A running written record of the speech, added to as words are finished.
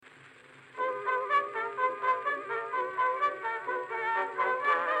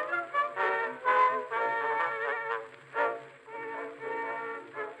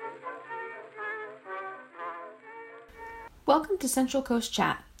Welcome to Central Coast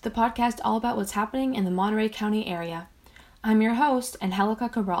Chat, the podcast all about what's happening in the Monterey County area. I'm your host, Angelica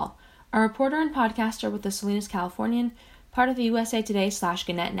Cabral, a reporter and podcaster with the Salinas Californian, part of the USA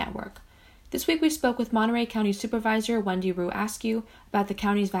Today/Gannett Network. This week we spoke with Monterey County Supervisor Wendy Rue Askew about the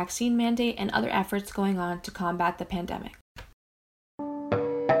county's vaccine mandate and other efforts going on to combat the pandemic.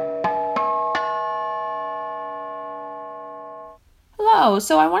 Hello,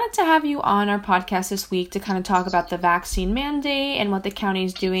 so I wanted to have you on our podcast this week to kind of talk about the vaccine mandate and what the county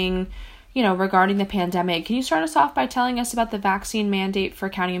is doing, regarding the pandemic. Can you start us off by telling us about the vaccine mandate for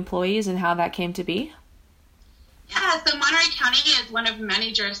county employees and how that came to be? Yeah, so Monterey County is one of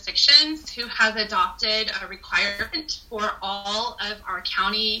many jurisdictions who has adopted a requirement for all of our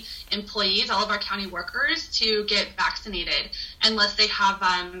county employees, all of our county workers to get vaccinated unless they have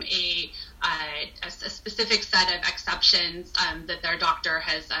a specific set of exceptions that their doctor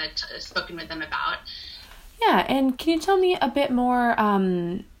has spoken with them about. Yeah, and can you tell me a bit more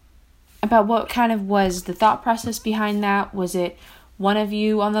about what kind of was the thought process behind that? Was it one of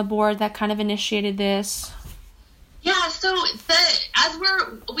you on the board that kind of initiated this? Yeah, so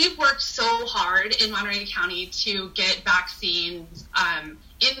we've worked so hard in Monterey County to get vaccines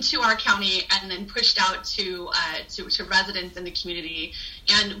into our county and then pushed out to residents in the community,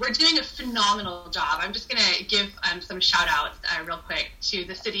 and we're doing a phenomenal job. I'm just going to give some shout outs real quick to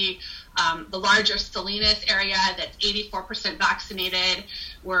the city, the larger Salinas area that's 84% vaccinated.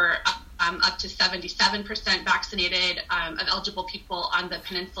 We're up to 77% vaccinated of eligible people on the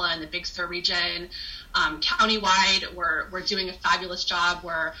peninsula and the Big Sur region. Countywide, we're doing a fabulous job.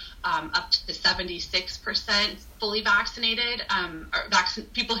 We're up to 76% fully vaccinated,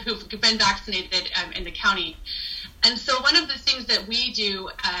 people who've been vaccinated in the county. And so one of the things that we do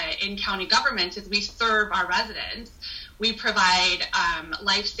in county government is we serve our residents. We provide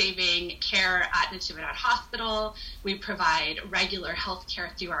life-saving care at Natividad Hospital. We provide regular health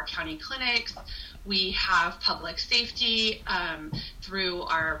care through our county clinics. We have public safety through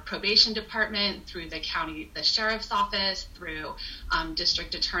our probation department, through the sheriff's office, through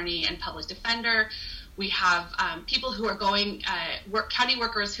district attorney and public defender. We have people who are county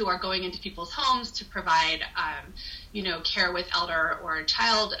workers who are going into people's homes to provide, care with elder or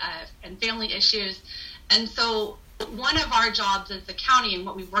child and family issues. And so one of our jobs as the county and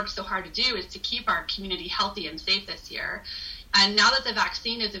what we've worked so hard to do is to keep our community healthy and safe this year. And now that the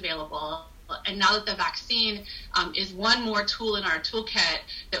vaccine is available, and now that the vaccine is one more tool in our toolkit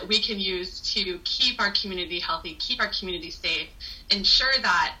that we can use to keep our community healthy, keep our community safe, ensure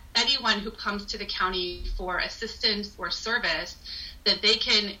that anyone who comes to the county for assistance or service, that they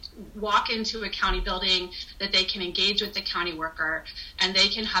can walk into a county building, that they can engage with the county worker, and they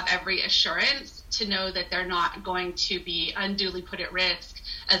can have every assurance to know that they're not going to be unduly put at risk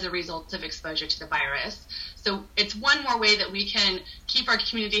as a result of exposure to the virus. So it's one more way that we can keep our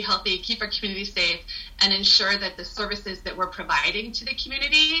community healthy, keep our community safe, and ensure that the services that we're providing to the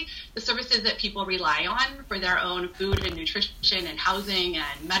community, the services that people rely on for their own food and nutrition and housing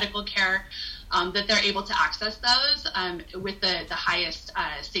and medical care, that they're able to access those with the highest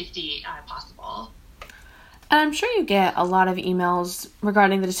safety possible. And I'm sure you get a lot of emails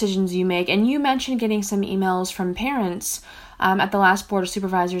regarding the decisions you make, and you mentioned getting some emails from parents at the last Board of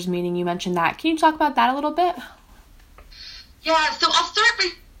Supervisors meeting. You mentioned that. Can you talk about that a little bit? Yeah, so I'll start by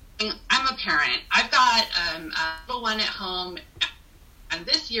saying I'm a parent. I've got a little one at home, and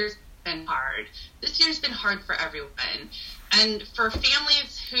this year's been hard. This year's been hard for everyone. And for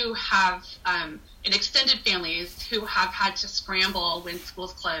families who have, and extended families who have had to scramble when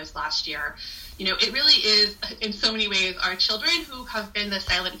schools closed last year, it really is, in so many ways, our children who have been the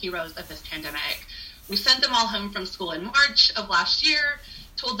silent heroes of this pandemic. We sent them all home from school in March of last year,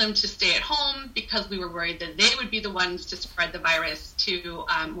 told them to stay at home because we were worried that they would be the ones to spread the virus to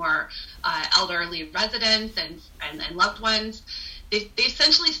more elderly residents and loved ones. They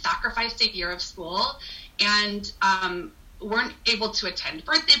essentially sacrificed a year of school and weren't able to attend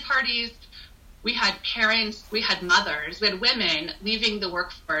birthday parties. We had parents, we had mothers, we had women leaving the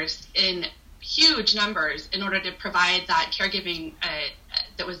workforce in huge numbers in order to provide that caregiving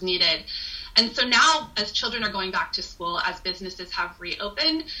that was needed. And so now, as children are going back to school, as businesses have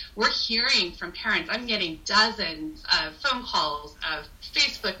reopened, we're hearing from parents. I'm getting dozens of phone calls, of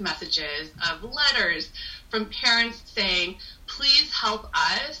Facebook messages, of letters from parents saying, please help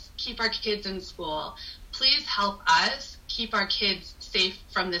us keep our kids in school. Please help us keep our kids safe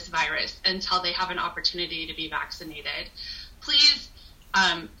from this virus until they have an opportunity to be vaccinated. Please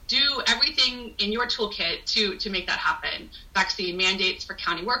do everything in your toolkit to make that happen. Vaccine mandates for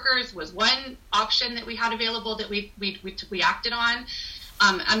county workers was one option that we had available that we acted on.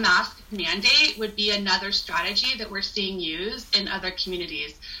 A mask mandate would be another strategy that we're seeing used in other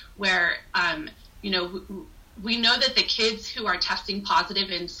communities where, we know that the kids who are testing positive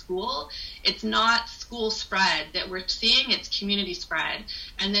in school, it's not school spread that we're seeing, it's community spread.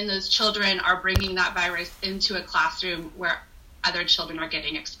 And then those children are bringing that virus into a classroom where other children are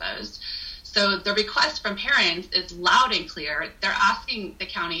getting exposed. So the request from parents is loud and clear. They're asking the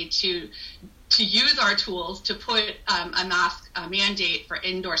county to use our tools to put a mask mandate for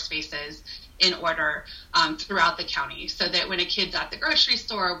indoor spaces in order throughout the county, so that when a kid's at the grocery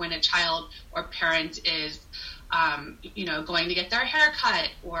store, when a child or parent is, going to get their hair cut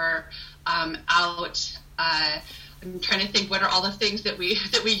or out, I'm trying to think what are all the things that we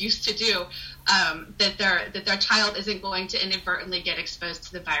used to do, that their child isn't going to inadvertently get exposed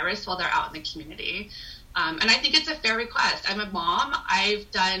to the virus while they're out in the community. And I think it's a fair request. I'm a mom. I've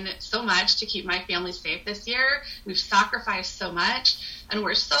done so much to keep my family safe this year. We've sacrificed so much, and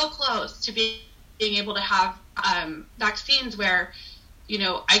we're so close to being able to have vaccines where,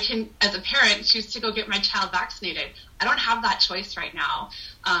 I can, as a parent, choose to go get my child vaccinated. I don't have that choice right now.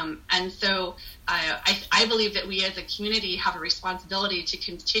 And so I believe that we as a community have a responsibility to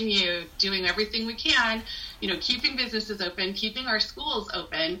continue doing everything we can, keeping businesses open, keeping our schools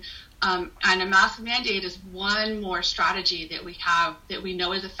open. And a mask mandate is one more strategy that we have that we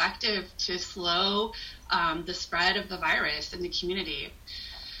know is effective to slow the spread of the virus in the community.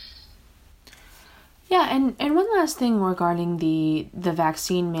 Yeah, and one last thing regarding the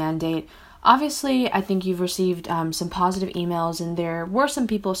vaccine mandate. Obviously, I think you've received some positive emails, and there were some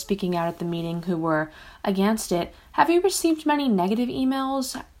people speaking out at the meeting who were against it. Have you received many negative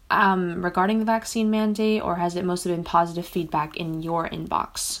emails regarding the vaccine mandate, or has it mostly been positive feedback in your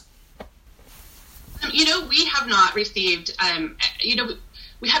inbox? We have not received,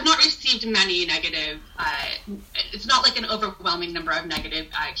 we have not received many negative, it's not like an overwhelming number of negative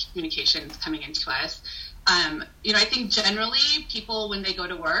communications coming into us. I think generally people, when they go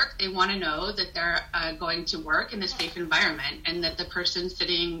to work, they want to know that they're going to work in a safe environment, and that the person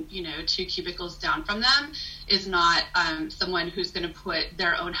sitting, 2 cubicles down from them is not someone who's going to put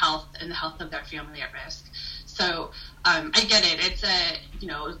their own health and the health of their family at risk. So I get it. It's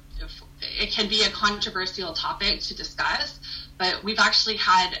it can be a controversial topic to discuss, but we've actually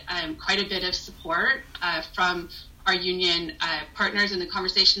had quite a bit of support from our union partners in the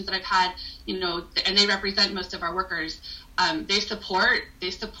conversations that I've had, and they represent most of our workers. They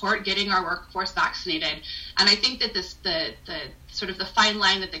support getting our workforce vaccinated. And I think that the sort of the fine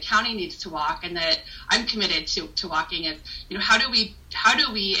line that the county needs to walk, and that I'm committed to walking, is, how do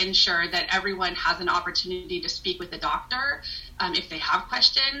we ensure that everyone has an opportunity to speak with a doctor if they have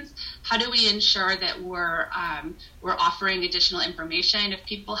questions? How do we ensure that we're offering additional information if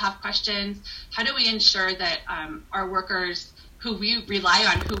people have questions? How do we ensure that our workers, who we rely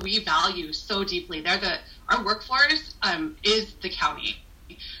on, who we value so deeply, our workforce is the county.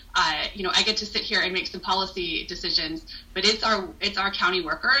 I get to sit here and make some policy decisions, but it's our county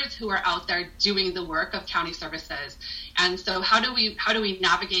workers who are out there doing the work of county services. And so how do we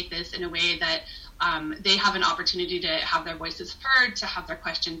navigate this in a way that they have an opportunity to have their voices heard, to have their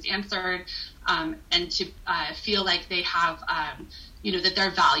questions answered, and to feel like they have that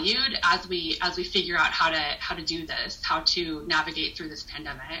they're valued as we figure out how to do this, how to navigate through this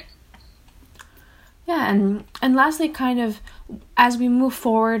pandemic. Yeah, and lastly, kind of as we move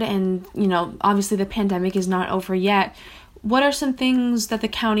forward, and obviously the pandemic is not over yet, what are some things that the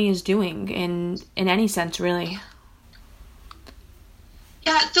county is doing in any sense, really?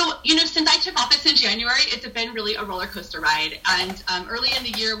 Yeah, so, since I took office in January, it's been really a roller coaster ride. And early in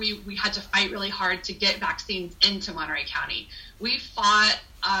the year, we had to fight really hard to get vaccines into Monterey County. We fought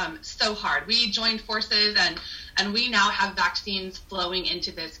so hard. We joined forces, and we now have vaccines flowing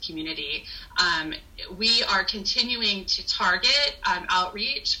into this community. We are continuing to target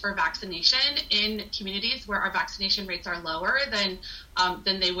outreach for vaccination in communities where our vaccination rates are lower than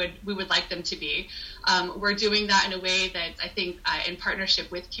we would like them to be. We're doing that in a way that I think in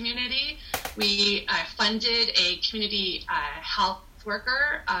partnership with community. We funded a community health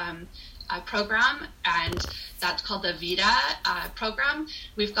worker program, and that's called the VITA program.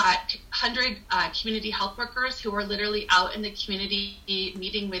 We've got 100 community health workers who are literally out in the community,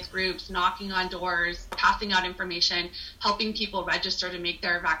 meeting with groups, knocking on doors, passing out information, helping people register to make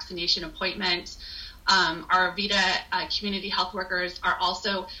their vaccination appointments. Our VITA community health workers are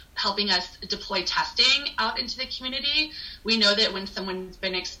also helping us deploy testing out into the community. We know that when someone's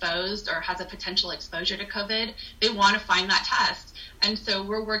been exposed or has a potential exposure to COVID, they want to find that test. And so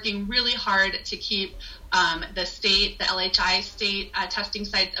we're working really hard to keep the LHI state testing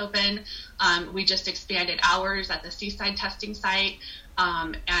sites open. We just expanded hours at the Seaside testing site.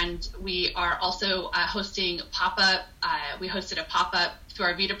 And we are also hosting pop-up. We hosted a pop-up through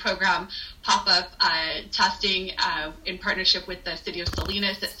our VITA program, pop-up testing in partnership with the City of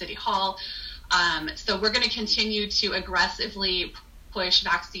Salinas at City Hall. So we're going to continue to aggressively push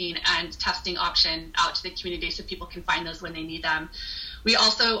vaccine and testing options out to the community so people can find those when they need them. We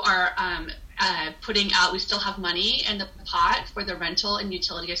also are putting out, we still have money in the pot for the rental and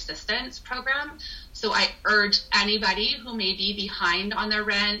utility assistance program. So I urge anybody who may be behind on their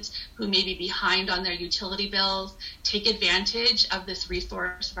rent, who may be behind on their utility bills, take advantage of this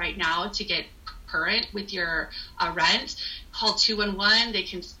resource right now to get current with your rent. Call 211.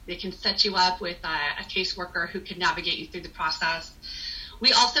 They can set you up with a caseworker who can navigate you through the process.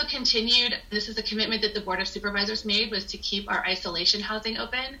 We also continued, this is a commitment that the Board of Supervisors made, was to keep our isolation housing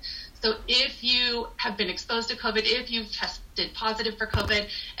open. So if you have been exposed to COVID, if you've tested positive for COVID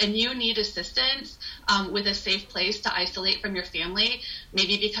and you need assistance with a safe place to isolate from your family,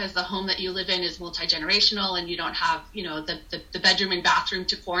 maybe because the home that you live in is multi-generational and you don't have, the bedroom and bathroom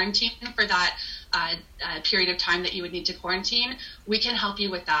to quarantine for that period of time that you would need to quarantine, we can help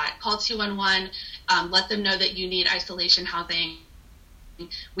you with that. Call 211, let them know that you need isolation housing.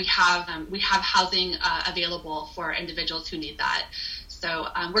 We have housing available for individuals who need that. So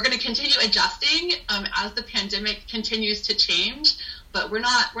we're going to continue adjusting as the pandemic continues to change, but we're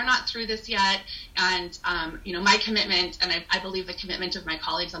not through this yet. And my commitment, and I believe the commitment of my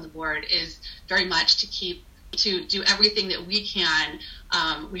colleagues on the board, is very much to do everything that we can.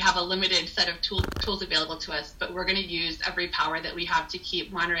 We have a limited set of tools available to us, but we're going to use every power that we have to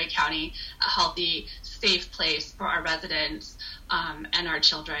keep Monterey County a healthy, safe place for our residents and our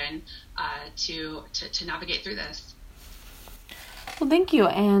children to navigate through this. Well, thank you,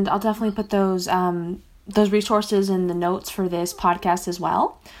 and I'll definitely put those resources in the notes for this podcast as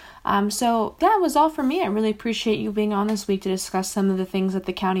well. So that was all for me. I really appreciate you being on this week to discuss some of the things that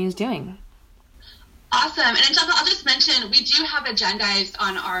the county is doing. Awesome. And Angelica, I'll just mention, we do have agendized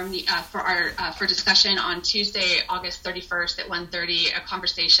on our for discussion on Tuesday, August 31st at 1:30, a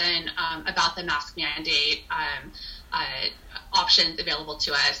conversation about the mask mandate options available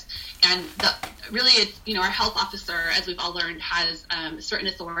to us. And really, it's, our health officer, as we've all learned, has certain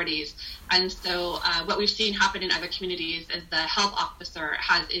authorities. And so what we've seen happen in other communities is the health officer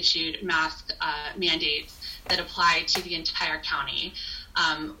has issued mask mandates that apply to the entire county.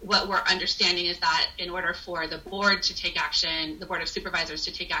 What we're understanding is that in order for the board to take action, the Board of Supervisors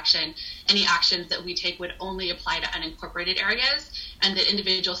to take action, any actions that we take would only apply to unincorporated areas, and that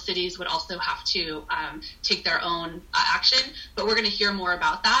individual cities would also have to take their own action. But we're going to hear more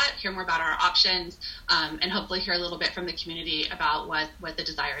about that, hear more about our options, and hopefully hear a little bit from the community about what the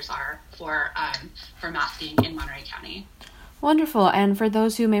desires are for masking in Monterey County. Wonderful. And for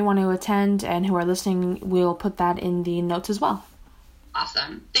those who may want to attend and who are listening, we'll put that in the notes as well.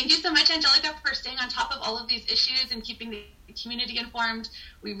 Awesome. Thank you so much, Angelica, for staying on top of all of these issues and keeping the community informed.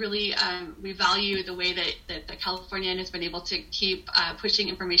 We really we value the way that the Californian has been able to keep pushing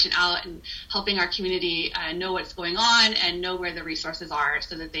information out and helping our community know what's going on and know where the resources are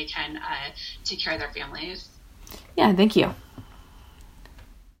so that they can take care of their families. Yeah, thank you.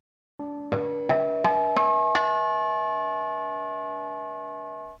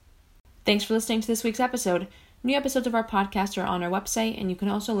 Thanks for listening to this week's episode. New episodes of our podcast are on our website, and you can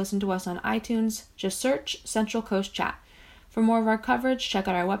also listen to us on iTunes. Just search Central Coast Chat. For more of our coverage, check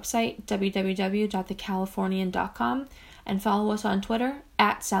out our website, www.thecalifornian.com, and follow us on Twitter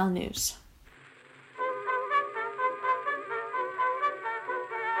 @SalNews.